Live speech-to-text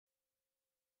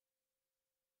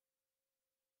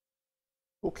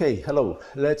Okay, hello.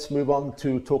 Let's move on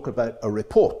to talk about a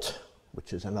report,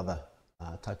 which is another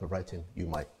type of writing you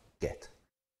might get.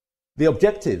 The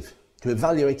objective: to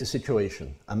evaluate a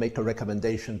situation and make a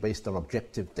recommendation based on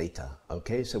objective data.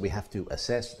 Okay, so we have to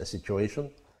assess a situation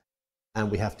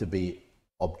and we have to be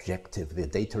objective. The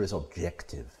data is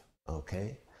objective.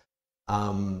 Okay,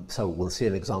 so we'll see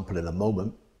an example in a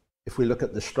moment. If we look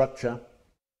at the structure,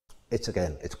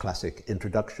 it's classic: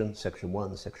 introduction, section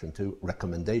 1, section 2,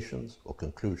 recommendations or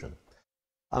conclusion.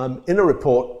 In a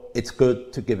report, it's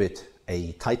good to give it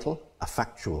a title, a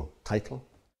factual title,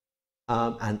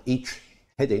 and each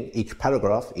heading, each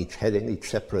paragraph, each heading, each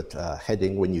separate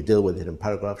heading, when you deal with it in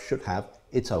paragraphs, should have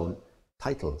its own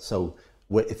title. So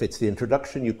if it's the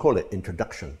introduction, you call it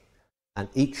introduction, and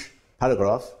each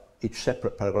paragraph, each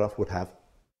separate paragraph would have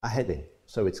a heading,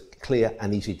 so it's clear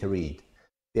and easy to read.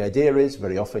 The idea is,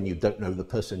 very often you don't know the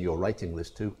person you're writing this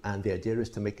to, and the idea is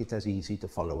to make it as easy to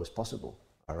follow as possible,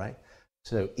 all right?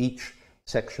 So each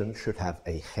section should have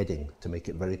a heading to make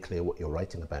it very clear what you're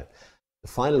writing about. The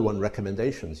final one,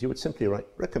 recommendations, you would simply write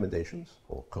recommendations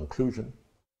or conclusion.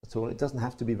 That's all. It doesn't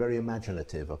have to be very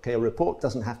imaginative, okay? A report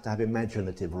doesn't have to have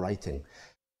imaginative writing.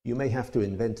 You may have to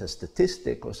invent a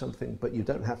statistic or something, but you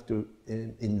don't have to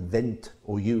invent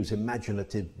or use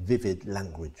imaginative, vivid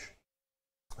language.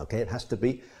 Okay, it has to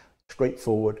be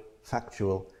straightforward,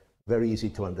 factual, very easy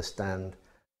to understand,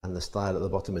 and the style at the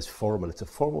bottom is formal. It's a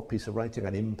formal piece of writing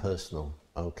and impersonal.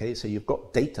 Okay, so you've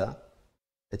got data,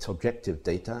 it's objective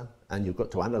data, and you've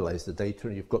got to analyze the data,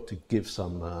 and you've got to give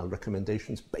some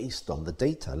recommendations based on the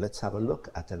data. Let's have a look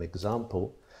at an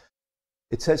example.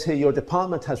 It says here, your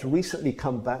department has recently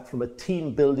come back from a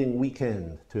team building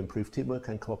weekend to improve teamwork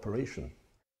and cooperation.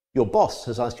 Your boss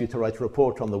has asked you to write a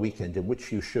report on the weekend in which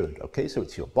you should. Okay, so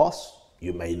it's your boss.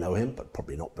 You may know him, but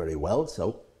probably not very well,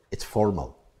 so it's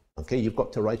formal. Okay, you've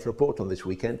got to write a report on this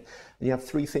weekend, and you have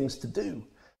 3 things to do.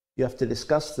 You have to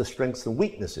discuss the strengths and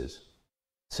weaknesses,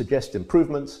 suggest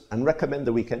improvements, and recommend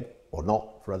the weekend, or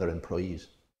not, for other employees.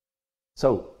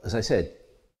 So, as I said,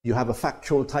 you have a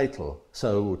factual title.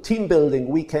 So, team building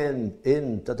weekend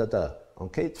in da-da-da.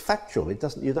 Okay, it's factual.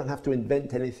 You don't have to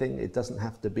invent anything. It doesn't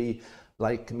have to be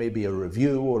like maybe a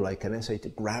review or like an essay to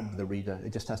grab the reader.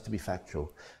 It just has to be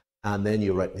factual. And then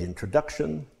you write the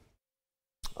introduction.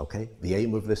 Okay, the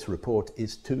aim of this report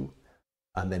is to,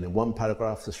 and then in one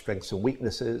paragraph, the strengths and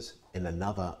weaknesses, in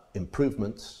another,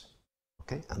 improvements.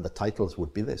 Okay, and the titles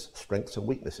would be this: strengths and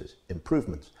weaknesses,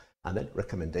 improvements, and then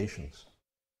recommendations.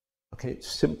 Okay,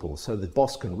 it's simple, so the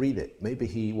boss can read it. Maybe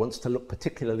he wants to look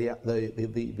particularly at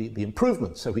the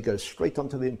improvements, so he goes straight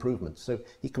onto the improvements. So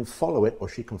he can follow it, or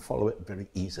she can follow it very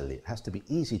easily. It has to be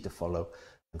easy to follow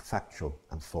and factual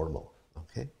and formal.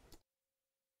 Okay.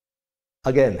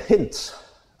 Again, hints.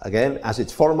 Again, as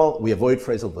it's formal, we avoid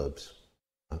phrasal verbs.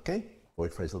 Okay,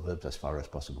 avoid phrasal verbs as far as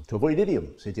possible. To avoid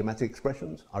idioms, idiomatic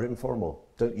expressions are informal.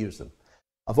 Don't use them.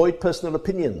 Avoid personal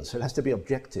opinions. So it has to be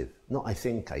objective, not I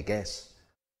think, I guess.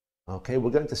 Okay,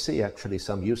 we're going to see actually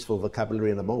some useful vocabulary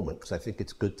in a moment, because I think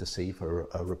it's good to see for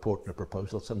a report and a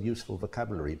proposal some useful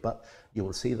vocabulary, but you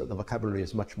will see that the vocabulary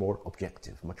is much more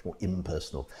objective, much more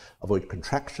impersonal. Avoid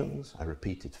contractions. I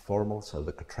repeat, it's formal, so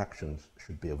the contractions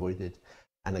should be avoided.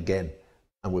 And again,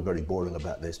 and we're very boring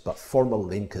about this, but formal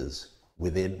linkers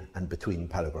within and between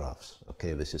paragraphs.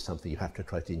 Okay, this is something you have to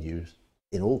try to use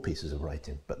in all pieces of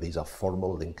writing, but these are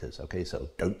formal linkers. Okay, so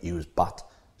don't use but,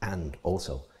 and,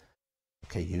 also.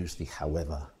 Okay, use the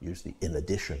however, use the in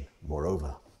addition,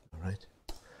 moreover, all right?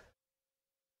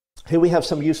 Here we have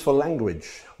some useful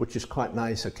language, which is quite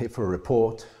nice, okay, for a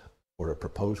report or a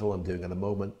proposal I'm doing in a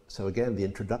moment. So again, the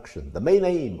introduction. The main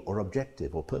aim or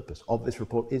objective or purpose of this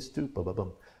report is to, blah, blah,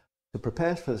 blah. To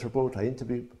prepare for this report, I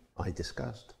interviewed, I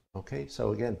discussed, okay?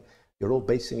 So again, you're all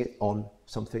basing it on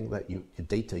something that your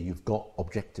data you've got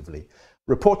objectively.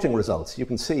 Reporting results, you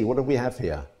can see, what do we have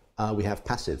here? We have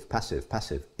passive, passive,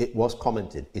 passive. It was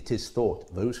commented, it is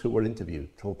thought. Those who were interviewed,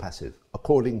 all passive.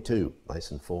 According to, nice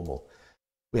and formal.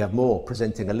 We have more,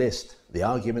 presenting a list. The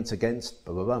arguments against,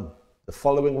 blah, blah, blah. The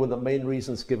following were the main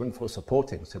reasons given for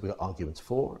supporting. So we got arguments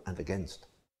for and against.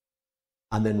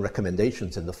 And then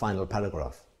recommendations in the final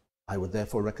paragraph. I would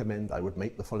therefore recommend, I would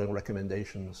make the following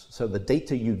recommendations. So the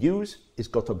data you use is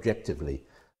got objectively.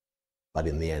 But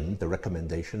in the end, the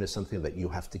recommendation is something that you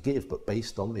have to give, but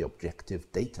based on the objective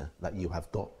data that you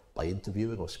have got by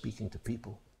interviewing or speaking to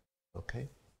people. Okay?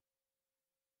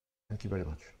 Thank you very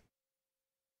much.